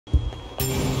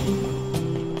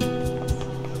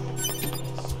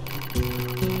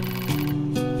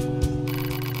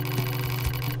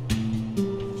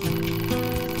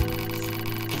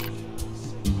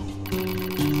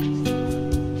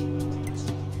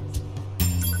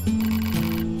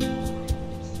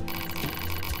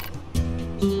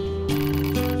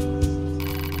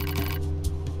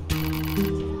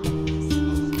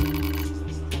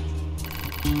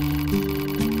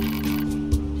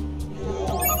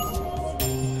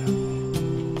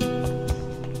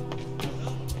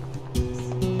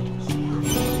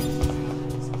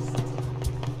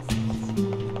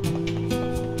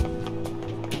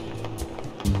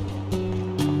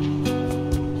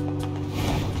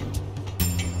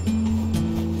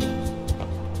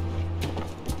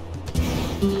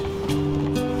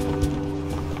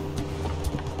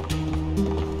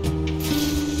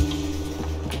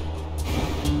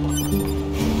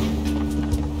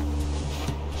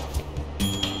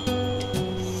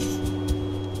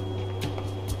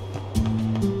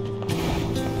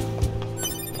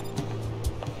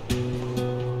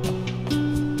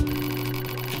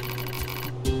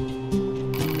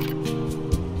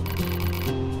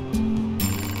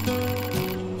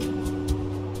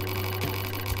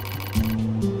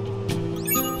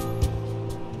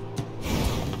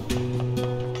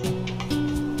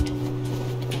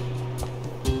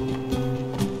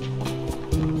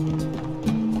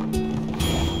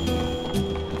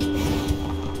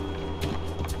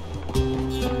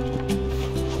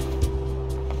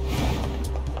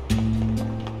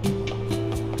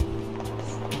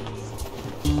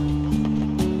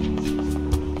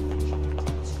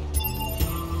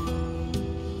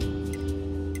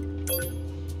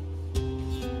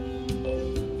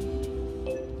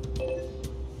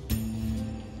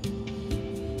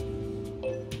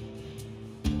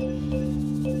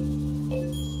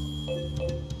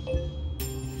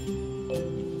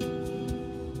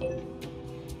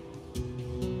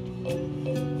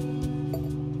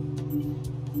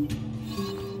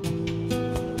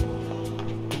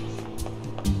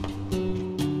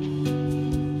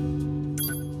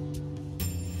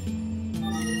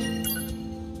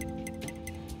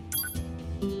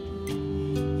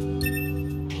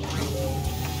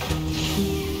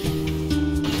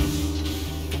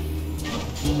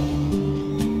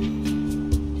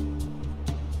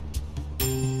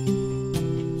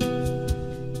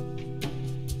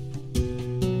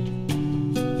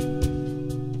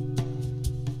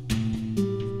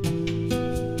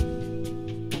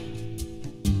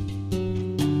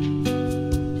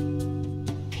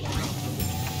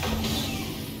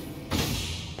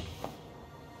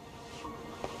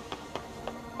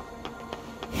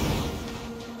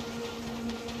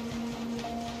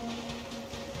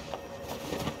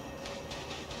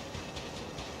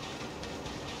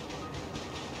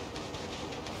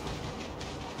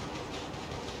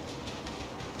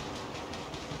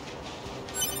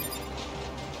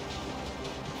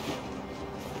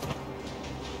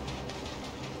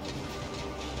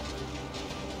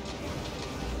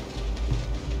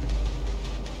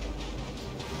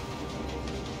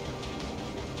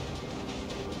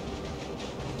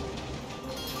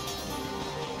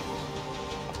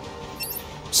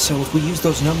So if we use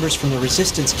those numbers from the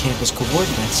resistance camp as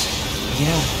coordinates,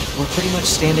 yeah, we're pretty much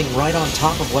standing right on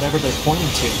top of whatever they're pointing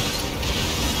to.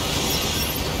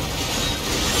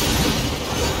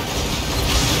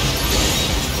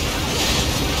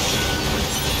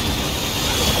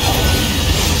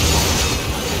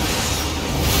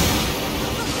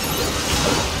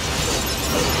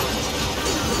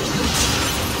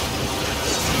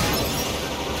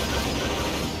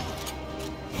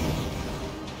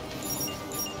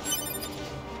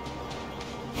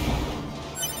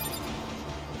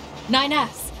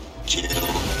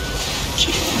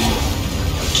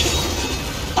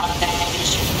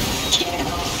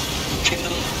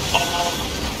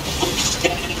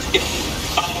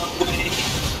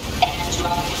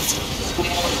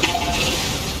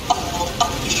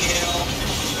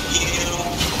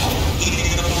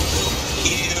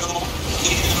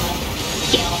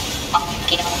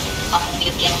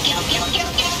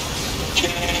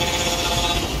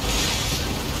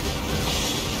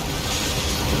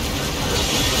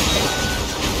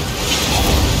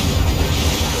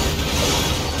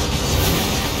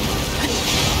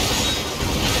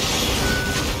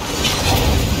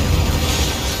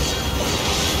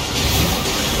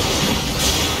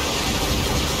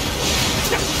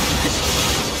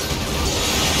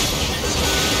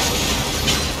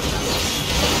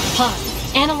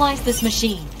 Analyze this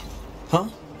machine. Huh?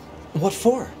 What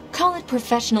for? Call it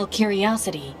professional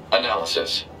curiosity.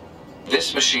 Analysis.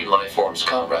 This machine lifeform's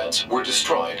comrades were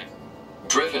destroyed.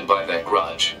 Driven by that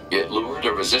grudge, it lured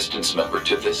a resistance member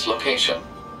to this location.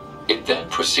 It then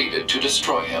proceeded to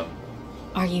destroy him.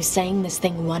 Are you saying this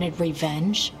thing wanted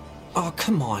revenge? Oh,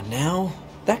 come on now.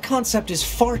 That concept is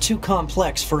far too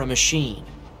complex for a machine.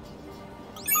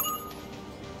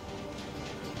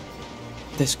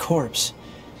 This corpse.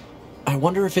 I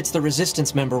wonder if it's the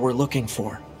resistance member we're looking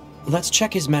for. Let's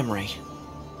check his memory.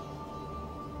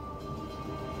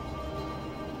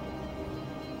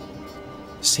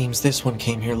 Seems this one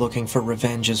came here looking for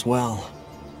revenge as well.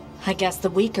 I guess the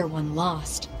weaker one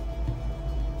lost.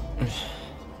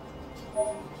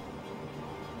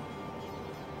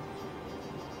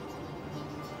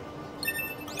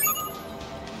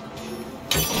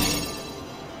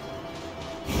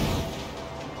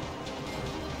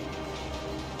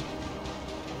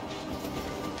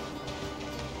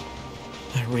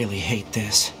 I really hate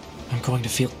this. I'm going to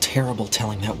feel terrible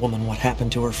telling that woman what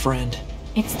happened to her friend.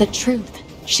 It's the truth.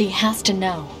 She has to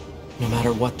know. No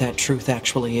matter what that truth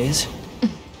actually is,